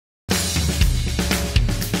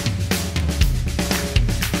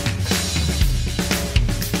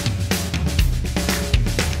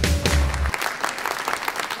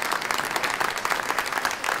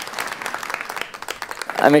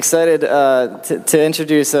I'm excited to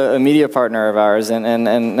introduce a media partner of ours and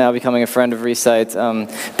now becoming a friend of reSITE,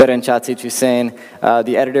 Berrin Chatzi Chousein,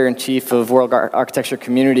 the editor-in-chief of World Architecture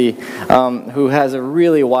Community, who has a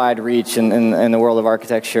really wide reach in the world of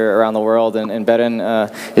architecture around the world. And Berrin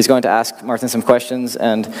is going to ask Martin some questions,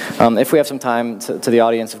 and if we have some time, to the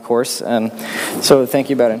audience, of course. And so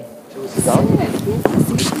thank you, Berrin. Sit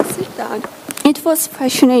down. It was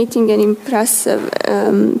fascinating and impressive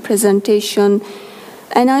presentation.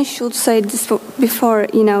 And I should say this before,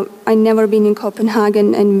 I've never been in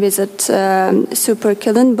Copenhagen and visit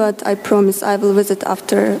Superkilen, but I promise I will visit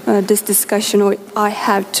after this discussion, or I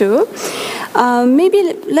have to.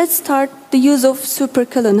 Maybe let's start the use of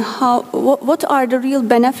Superkilen. What are the real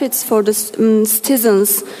benefits for the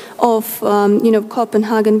citizens of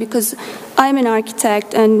Copenhagen? Because I'm an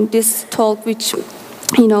architect, and this talk, which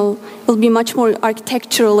will be much more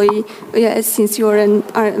architecturally, since you're a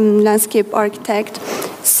landscape architect.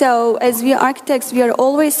 So as we are architects, we are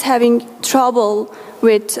always having trouble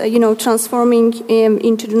with, transforming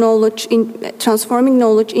into the knowledge, transforming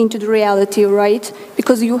knowledge into the reality, right?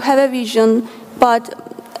 Because you have a vision, but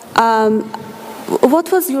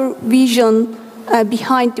what was your vision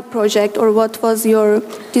behind the project, or what was your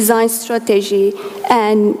design strategy?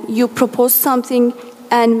 And you proposed something,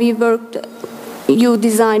 and we worked. You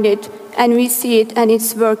designed it, and we see it, and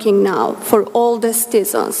it's working now for all the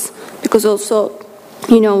citizens. Because also,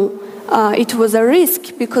 it was a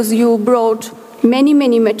risk, because you brought many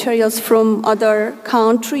materials from other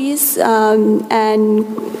countries, and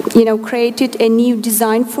created a new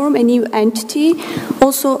design form, a new entity.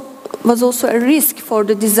 Also, was also a risk for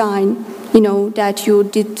the design, that you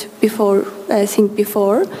did before. I think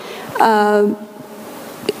before.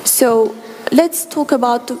 So. Let's talk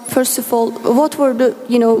about, first of all, what were the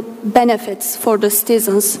benefits for the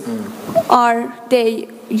citizens? Are they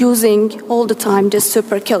using all the time the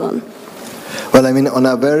Superkilen? Well, I mean, on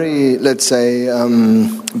a very, let's say,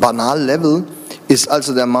 banal level, is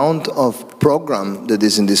also the amount of program that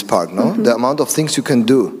is in this park, no? The amount of things you can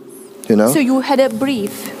do, So you had a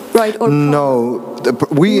brief, right? Or no,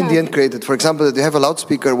 we in the end created, for example, that you have a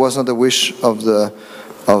loudspeaker was not a wish of the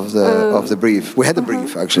brief. We had a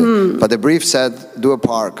brief actually, but the brief said do a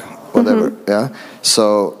park, whatever. Yeah.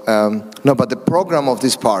 So no, but the program of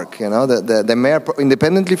this park, the mayor,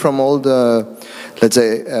 independently from all the, let's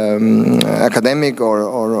say, academic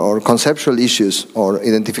or conceptual issues or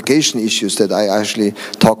identification issues that I actually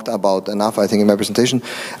talked about enough, I think, in my presentation.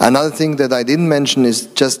 Another thing that I didn't mention is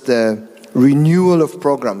just the renewal of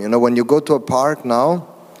program. When you go to a park now,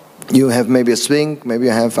 you have maybe a swing, maybe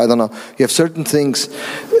you have, I don't know, you have certain things,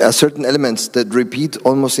 certain elements that repeat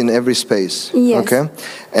almost in every space. Yes. Okay?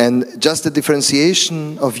 And just the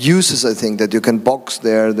differentiation of uses, I think, that you can box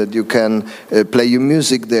there, that you can play your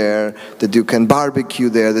music there, that you can barbecue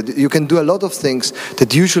there, that you can do a lot of things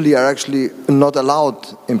that usually are actually not allowed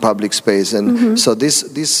in public space. And so this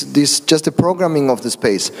just the programming of the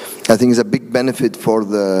space, I think, is a big benefit for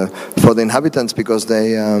the inhabitants, because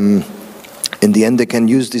they in the end, they can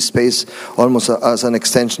use this space almost as an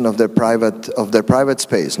extension of their private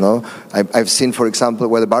space. No, I've seen, for example,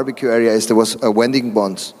 where the barbecue area is, there was a vending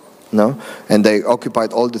bonds. No, and they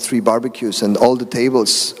occupied all the 3 barbecues, and all the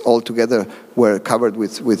tables all together were covered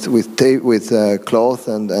with cloth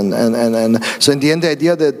and so in the end, the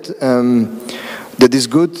idea that is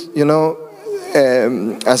good.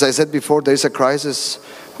 As I said before, there is a crisis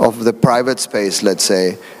of the private space, let's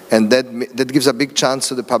say. And that gives a big chance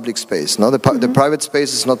to the public space. No, the private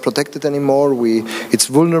space is not protected anymore. It's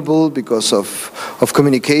vulnerable because of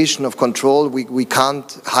communication, of control. We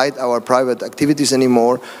can't hide our private activities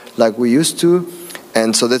anymore like we used to.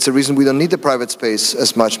 And so that's the reason we don't need the private space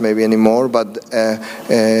as much maybe anymore, but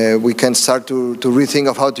we can start to rethink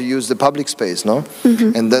of how to use the public space, no?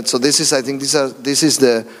 And so this is, I think, this is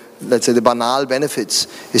the, let's say, the banal benefits,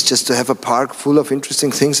 is just to have a park full of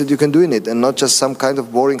interesting things that you can do in it, and not just some kind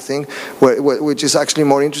of boring thing which is actually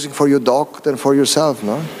more interesting for your dog than for yourself,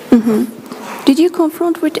 no? Did you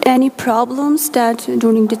confront with any problems that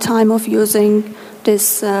during the time of using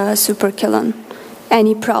this Superkilen?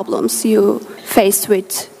 Any problems you faced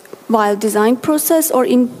with while design process, or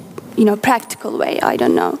in practical way? I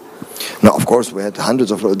don't know. No, of course we had hundreds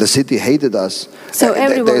of. The city hated us. So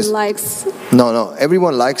everyone likes. No,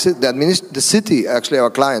 everyone likes it. The city, actually, our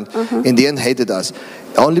client, in the end hated us.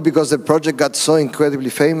 Only because the project got so incredibly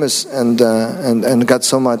famous and got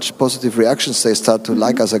so much positive reactions, they start to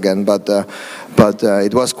like us again. But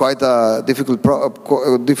it was quite a difficult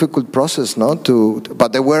process, no?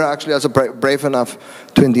 But they were actually also brave enough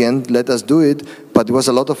to, in the end, let us do it. But it was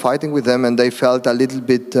a lot of fighting with them, and they felt a little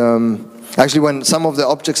bit. Actually, when some of the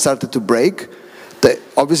objects started to break,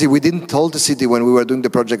 obviously we didn't tell the city when we were doing the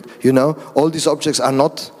project, you know, all these objects are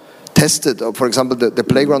not tested. For example, the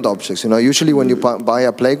playground objects, you know, usually when you buy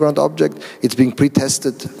a playground object, it's being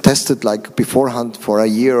tested like beforehand for a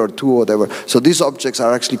year or two or whatever. So these objects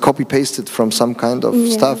are actually copy-pasted from some kind of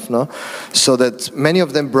stuff, no? So that many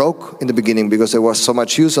of them broke in the beginning because there was so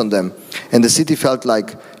much use on them. And the city felt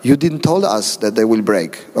like, you didn't tell us that they will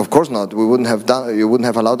break. Of course not. We wouldn't have done, you wouldn't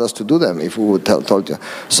have allowed us to do them if we would told you.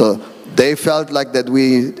 So they felt like that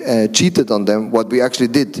we cheated on them, what we actually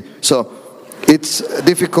did. So it's a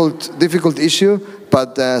difficult issue,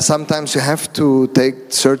 but sometimes you have to take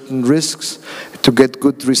certain risks to get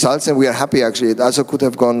good results, and we are happy actually. It also could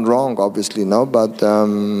have gone wrong, obviously, no, but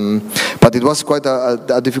it was quite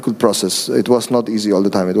a difficult process. It was not easy all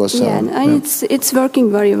the time. It was it's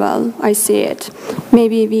working very well. I see it.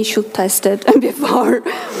 Maybe we should test it before.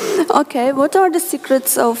 Okay, what are the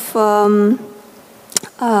secrets of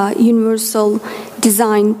universal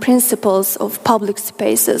design principles of public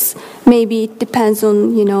spaces? Maybe it depends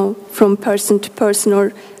on, you know, from person to person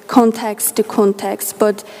or context to context,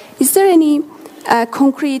 but is there any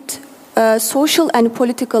concrete social and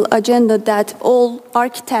political agenda that all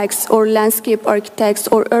architects or landscape architects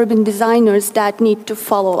or urban designers that need to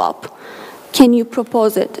follow up? Can you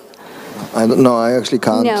propose it? I don't know, I actually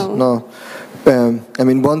can't. No. I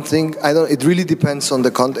mean, one thing, it really depends on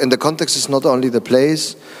the context, and the context is not only the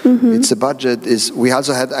place, it's the budget. We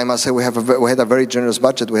also had, I must say, we had a very generous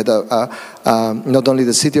budget. We had not only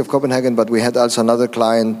the city of Copenhagen, but we had also another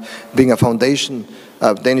client being a foundation,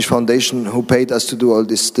 a Danish foundation, who paid us to do all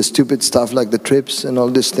the stupid stuff like the trips and all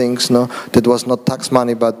these things. No, that was not tax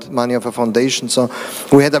money, but money of a foundation. So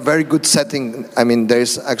we had a very good setting. I mean,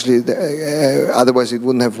 there's actually, otherwise it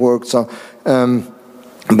wouldn't have worked. So.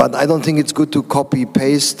 But I don't think it's good to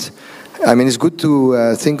copy-paste. I mean, it's good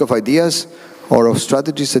to think of ideas or of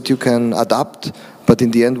strategies that you can adapt, but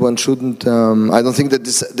in the end one shouldn't, I don't think that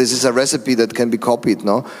this is a recipe that can be copied,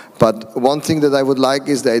 no? But one thing that I would like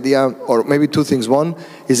is the idea, or maybe two things. One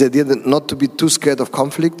is the idea that not to be too scared of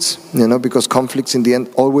conflicts, you know, because conflicts in the end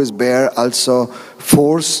always bear also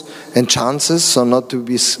force and chances, so not to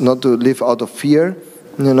live out of fear,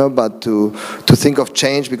 you know, but to think of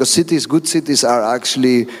change, because good cities are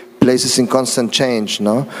actually places in constant change,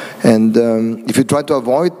 no? And if you try to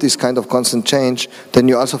avoid this kind of constant change, then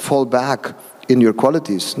you also fall back in your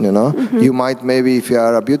qualities, you know? You might maybe, if you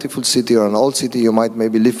are a beautiful city or an old city, you might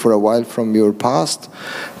maybe live for a while from your past,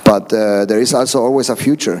 but there is also always a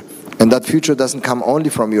future. And that future doesn't come only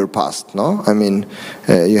from your past, no? I mean,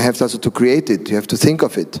 you have also to create it, you have to think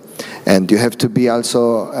of it. And you have to be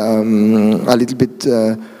also a little bit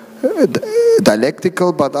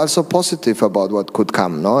dialectical, but also positive about what could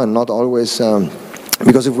come, no? And not always,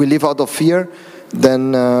 because if we live out of fear,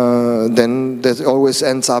 then that always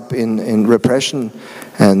ends up in repression.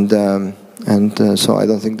 And so I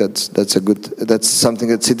don't think that's something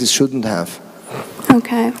that cities shouldn't have.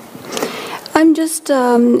 Okay. I'm just,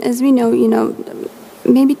 as we know, you know,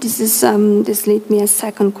 maybe this leads me a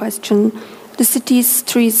second question. The cities,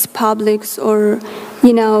 streets, publics, or,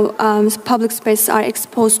 you know, public spaces are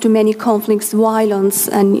exposed to many conflicts, violence,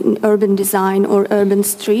 and in urban design or urban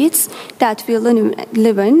streets that we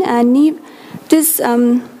live in, and this,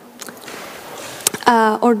 or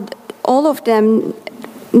all of them,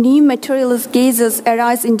 new materialist gazes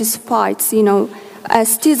arise in these fights, you know.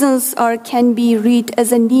 Citizens can be read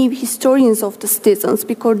as a new historians of the citizens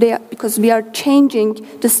because we are changing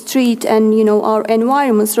the street and, you know, our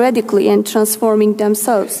environments radically and transforming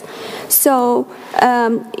themselves. So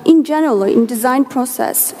in general, in design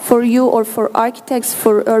process for you or for architects,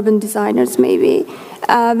 for urban designers maybe,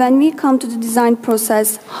 when we come to the design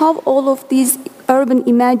process, how all of these urban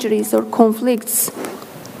imageries or conflicts,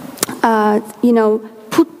 you know,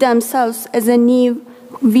 put themselves as a new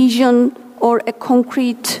vision or a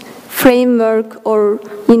concrete framework or,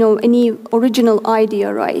 you know, any original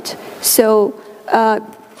idea, right? So,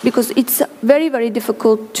 because it's very, very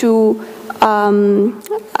difficult to,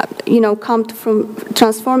 you know,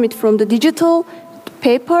 transform it from the digital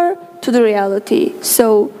paper to the reality.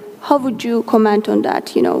 So, how would you comment on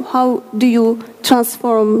that? You know, how do you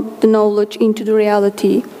transform the knowledge into the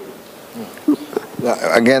reality?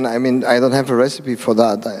 Again, I mean, I don't have a recipe for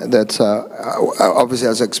that. That's obviously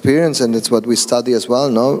as experience, and it's what we study as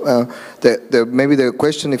well, no? Maybe the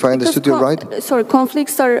question, if I understood you right? Sorry,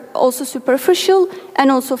 conflicts are also superficial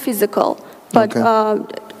and also physical. But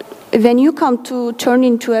when you come to turn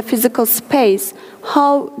into a physical space,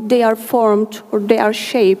 how they are formed or they are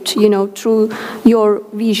shaped, you know, through your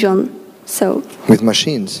vision. So with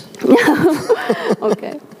machines.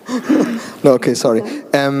 Okay. No, okay, sorry.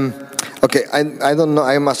 Okay, I don't know,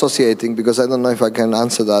 I'm associating because I don't know if I can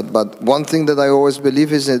answer that, but one thing that I always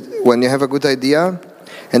believe is that when you have a good idea,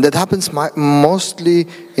 and that happens mostly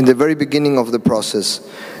in the very beginning of the process,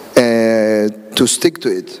 to stick to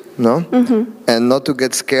it, no? And not to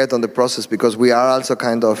get scared on the process, because we are also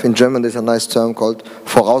kind of, in German there's a nice term called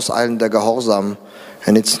vorauseilender Gehorsam,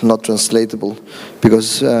 and it's not translatable,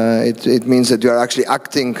 because it means that you are actually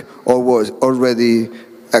acting already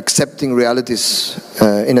accepting realities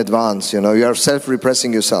in advance, you know, you are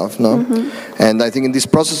self-repressing yourself, no? And I think in this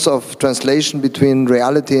process of translation between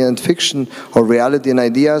reality and fiction, or reality and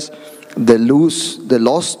ideas, the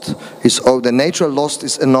natural loss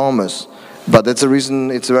is enormous. But that's the reason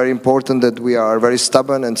it's very important that we are very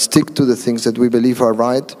stubborn and stick to the things that we believe are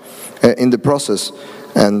right in the process.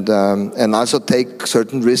 And also take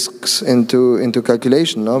certain risks into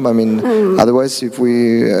calculation. No, I mean, otherwise, if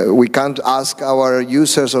we can't ask our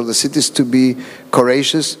users or the cities to be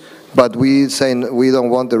courageous, but we say we don't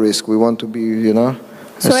want the risk. We want to be, you know,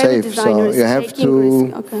 safe. So you have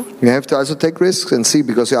to also take risks and see,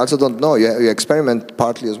 because you also don't know. You experiment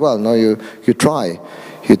partly as well. No, you try.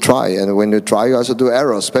 And when you try, you also do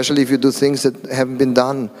errors, especially if you do things that haven't been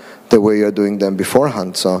done the way you're doing them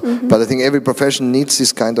beforehand. So, but I think every profession needs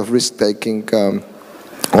this kind of risk-taking,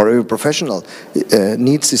 or every professional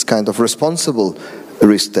needs this kind of responsible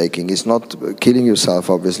risk-taking. It's not killing yourself,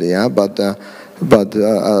 obviously, yeah, but a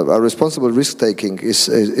responsible risk-taking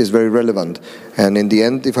is very relevant. And in the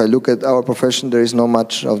end, if I look at our profession, there is not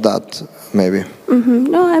much of that, maybe.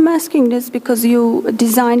 No, I'm asking this because you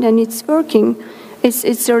designed and it's working.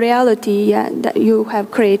 It's a reality that you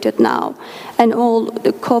have created now, and all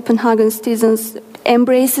the Copenhagen citizens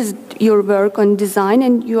embraces your work on design,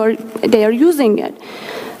 and they are using it.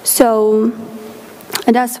 So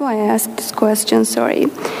that's why I asked this question. Sorry.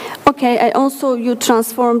 Okay, and also you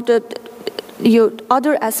transformed your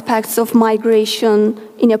other aspects of migration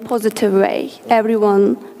in a positive way.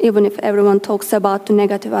 Everyone, even if everyone talks about the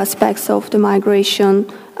negative aspects of the migration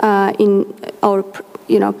in our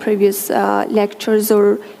previous lectures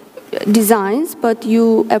or designs, but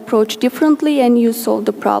you approach differently and you solve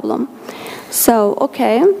the problem. So,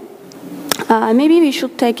 okay, maybe we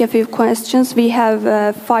should take a few questions. We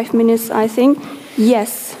have 5 minutes, I think.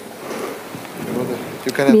 Yes.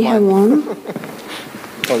 You can have we have one.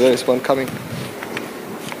 Oh, there is one coming.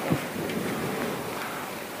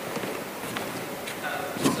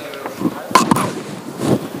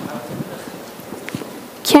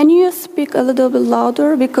 Can you speak a little bit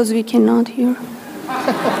louder, because we cannot hear?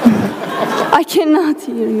 I cannot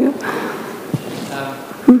hear you.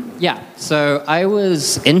 Yeah, so I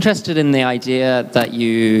was interested in the idea that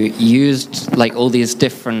you used like all these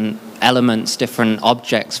different elements, different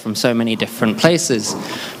objects from so many different places,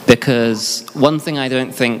 because one thing I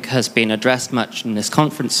don't think has been addressed much in this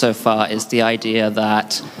conference so far is the idea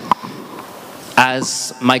that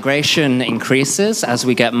as migration increases, as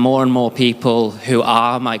we get more and more people who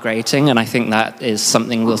are migrating, and I think that is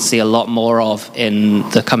something we'll see a lot more of in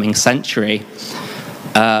the coming century,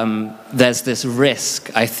 there's this risk,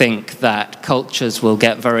 I think, that cultures will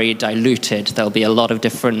get very diluted. There'll be a lot of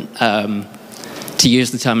different, to use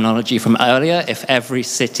the terminology from earlier, if every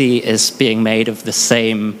city is being made of the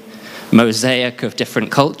same mosaic of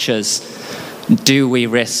different cultures, do we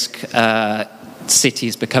risk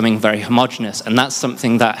cities becoming very homogeneous? And that's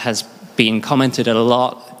something that has been commented a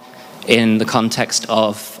lot in the context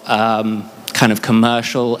of kind of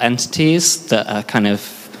commercial entities that are kind of,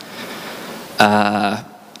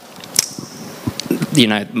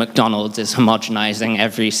 McDonald's is homogenizing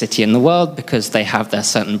every city in the world because they have their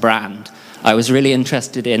certain brand. I was really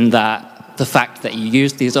interested in that, the fact that you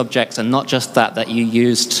used these objects, and not just that you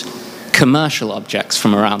used commercial objects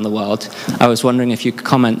from around the world. I was wondering if you could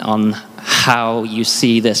comment on how you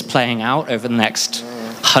see this playing out over the next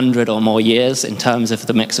 100 or more years in terms of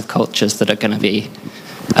the mix of cultures that are going to be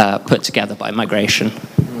put together by migration.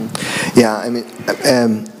 Yeah, I mean,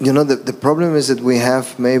 the problem is that we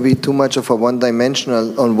have maybe too much of a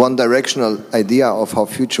one-dimensional, or one-directional idea of how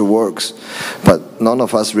future works, but none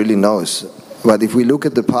of us really knows. But if we look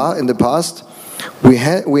at in the past, we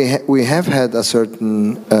have had a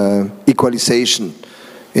certain equalization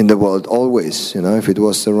in the world always. If it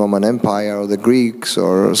was the Roman Empire or the Greeks,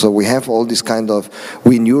 so we have all this kind of.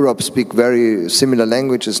 We in Europe speak very similar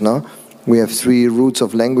languages now. We have 3 roots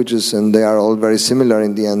of languages, and they are all very similar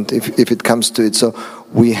in the end, if it comes to it. So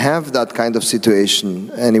we have that kind of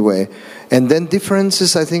situation anyway. And then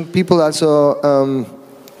differences, I think people also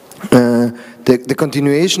the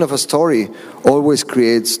continuation of a story always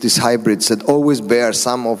creates these hybrids that always bear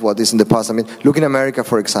some of what is in the past. I mean, look in America,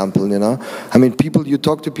 for example, you know. I mean, people, you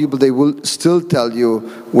talk to people, they will still tell you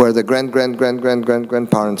where the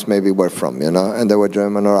grandparents maybe were from, you know, and they were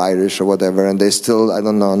German or Irish or whatever, and they still, I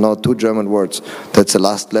don't know 2 German words. That's the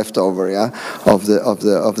last leftover, yeah, of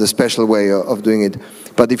the special way of doing it.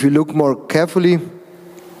 But if you look more carefully,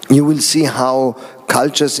 you will see how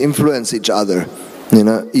cultures influence each other, you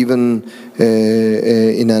know, even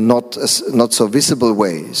in a not so visible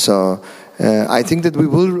way. So I think that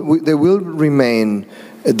there will remain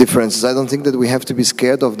differences. I don't think that we have to be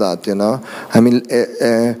scared of that, you know. I mean,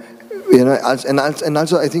 you know, and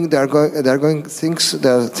also I think there are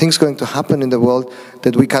things going to happen in the world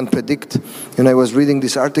that we can't predict. You know, I was reading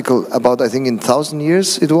this article about, I think in 1,000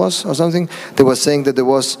 years it was, or something. They were saying that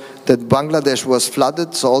that Bangladesh was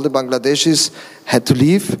flooded, so all the Bangladeshis had to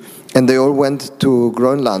leave, and they all went to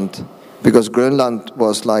Greenland, because Greenland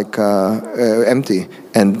was like empty,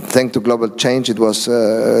 and thanks to global change it was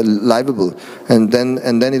livable, and then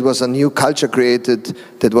it was a new culture created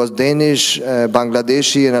that was Danish,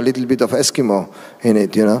 Bangladeshi, and a little bit of Eskimo in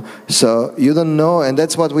it, you know. So you don't know, and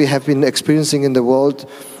that's what we have been experiencing in the world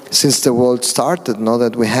since the world started. Now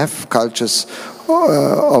that we have cultures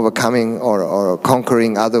overcoming or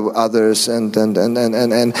conquering others and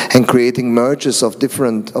creating merges of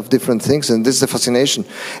different things, and this is the fascination.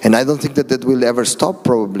 And I don't think that will ever stop,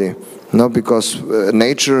 probably, no, because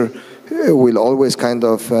nature will always kind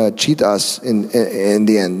of cheat us in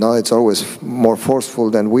the end. No, it's always more forceful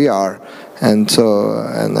than we are, and so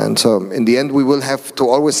in the end we will have to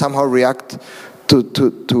always somehow react to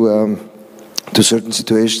certain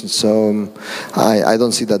situations. So I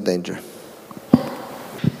don't see that danger.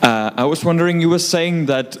 I was wondering, you were saying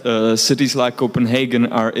that cities like Copenhagen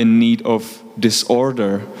are in need of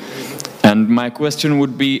disorder. And my question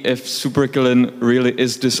would be if Superkilen really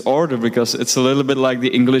is disorder, because it's a little bit like the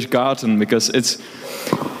English garden, because it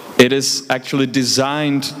is actually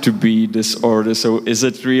designed to be disorder. So is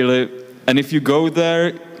it really, and if you go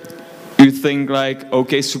there, you think like,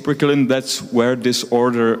 okay, Superkilen, that's where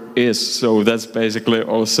disorder is. So that's basically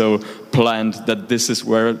also planned that this is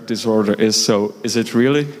where disorder is. So is it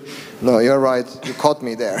really? No, you're right. You caught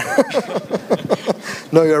me there.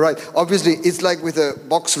 No, you're right. Obviously, it's like with a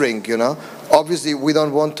box ring, you know. Obviously, we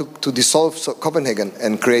don't want to dissolve Copenhagen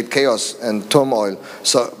and create chaos and turmoil.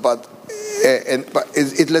 So, but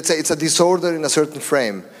let's say it's a disorder in a certain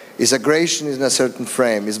frame. Is aggression in a certain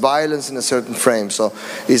frame, is violence in a certain frame. So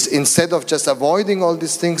is instead of just avoiding all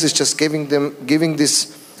these things, it's just giving these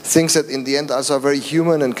things that in the end also are very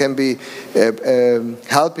human and can be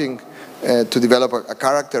helping to develop a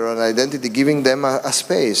character or an identity, giving them a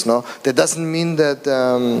space. No, that doesn't mean that,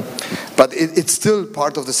 but it's still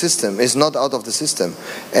part of the system. It's not out of the system,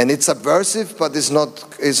 and it's subversive, but it's not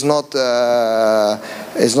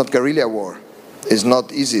guerrilla war. It's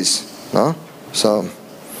not ISIS. No, so.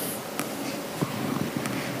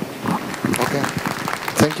 Okay.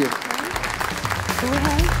 Thank you.